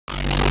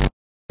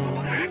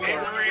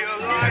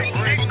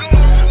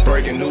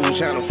news,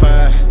 Channel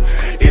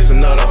 5. It's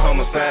another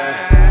homicide.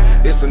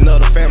 It's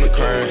another family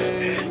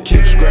crime.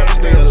 Keep scrapping,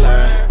 stay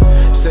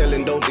alive.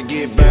 Selling dope to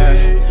get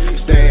by.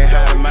 Staying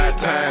high in my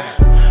time.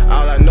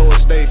 All I know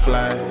is stay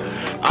fly.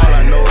 All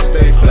I know is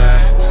stay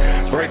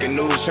fly. Breaking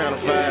news, Channel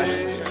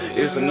 5.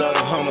 It's another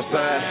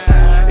homicide.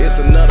 It's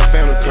another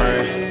family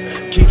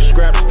crime. Keep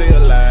scrapping, stay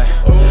alive.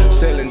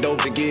 Selling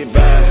dope to get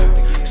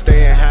by.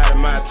 Staying high in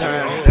my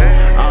time.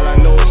 All I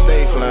know is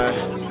stay fly.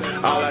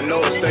 All I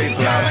know is stay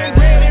fly. Y'all ain't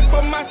ready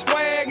for my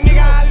swag,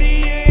 nigga. I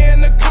leave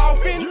in the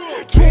coffin.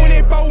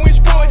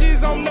 24-inch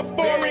porches on the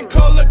foreign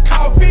color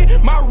coffee.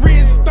 My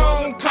wrist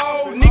stone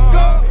cold,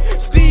 nigga.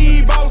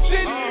 Steve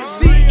Austin,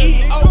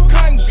 CEO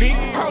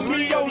convict. Cross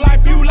me your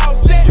life, you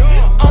lost it.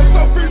 I'm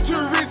so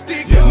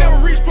futuristic, never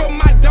reach for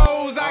my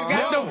doors. I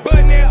got the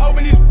button that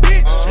open this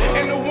bitch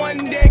and the one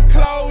that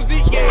close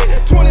it.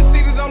 Yeah,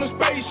 26 is on the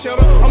space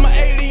shuttle. I'm an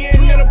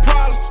alien in a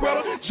Prada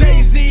sweater.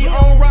 Jay-Z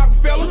on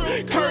Rockefellers.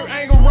 Kurt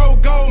Angle roll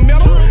gold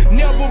medal.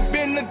 Never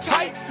been the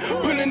type.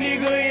 Put a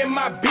nigga in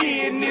my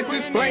business,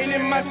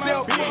 explaining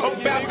myself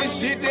about the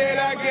shit that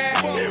I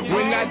got.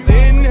 When I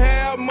didn't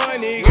have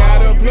money,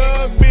 got a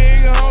plug,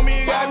 big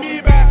homie, got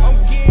me back.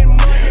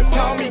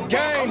 Call me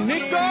gang,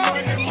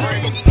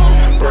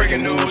 nigga.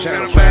 Breaking news,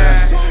 Channel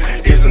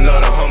 5. It's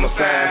another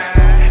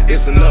homicide.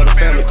 It's another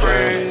family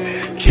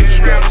crime. Keep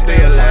scrapping,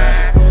 stay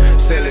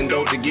alive. Selling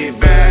dope to get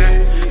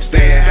by.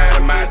 Staying high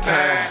in my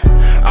time.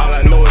 All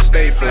I know is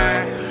stay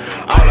fly.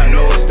 All I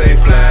know is stay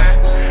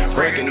fly.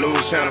 Breaking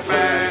news, Channel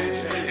 5.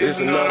 It's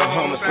another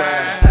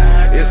homicide.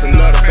 It's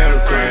another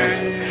family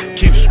crime.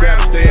 Keep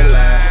scrapping, stay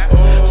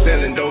alive.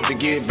 Selling dope to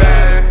get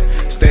by.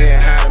 Staying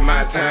high in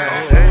my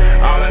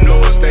time. All I know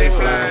is stay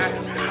fly.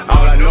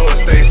 All I know is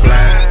stay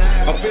fly.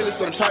 I'm feeling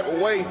some type of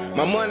way.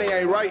 My money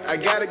ain't right, I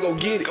gotta go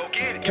get it.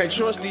 Can't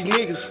trust these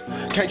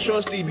niggas, can't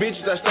trust these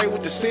bitches. I stay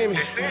with the semi.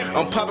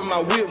 I'm popping my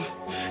whip.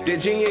 That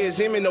Geno is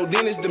him and no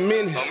dentist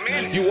diminished.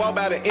 You walk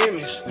by the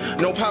image.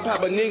 No pop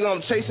a nigga,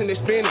 I'm chasing that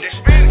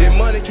spinach. That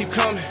money keep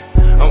coming.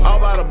 I'm all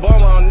by the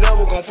bomber, I'm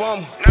never gon'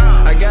 fumble.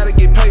 I gotta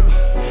get paper.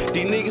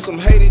 These niggas some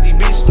hated, these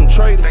bitches some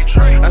traitors.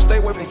 I stay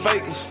away from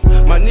fakers.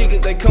 My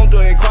niggas, they come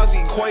through and cross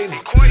the equator.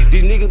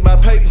 These niggas buy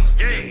paper.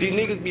 These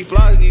niggas be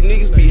flies, these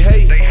niggas be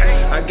hate.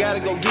 I gotta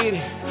go get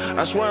it.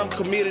 I swear I'm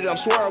committed, I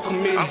swear I'm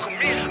committed.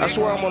 I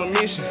swear I'm on a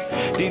mission.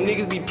 These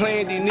niggas be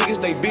playing, these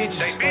niggas, they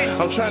bitches.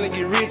 I'm trying to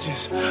get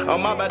riches.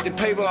 I'm all about the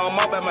paper, I'm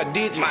all about my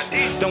digits.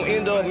 Don't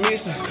end up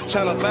missing.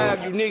 Channel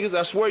 5, you niggas,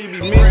 I swear you be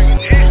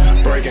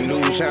missing. Breaking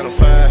news, Channel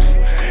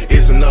 5.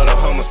 It's another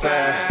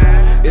homicide.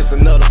 It's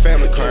another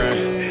family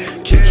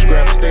crime. Keep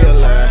scrapping, stay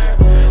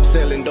alive.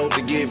 Selling dope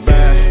to get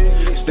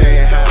by.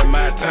 Staying high in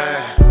my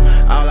time.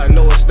 All I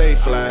know is stay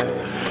fly.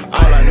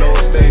 All I know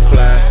is stay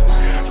fly.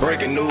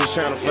 Breaking news,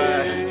 Channel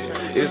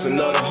 5. It's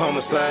another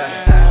homicide.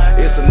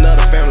 It's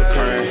another family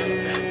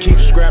crime. Keep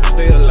scrapping,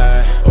 stay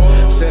alive.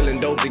 Selling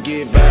dope to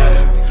get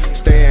by.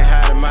 Staying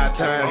high in my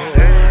time.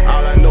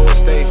 All I know is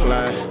stay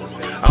fly.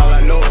 All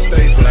I know is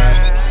stay fly.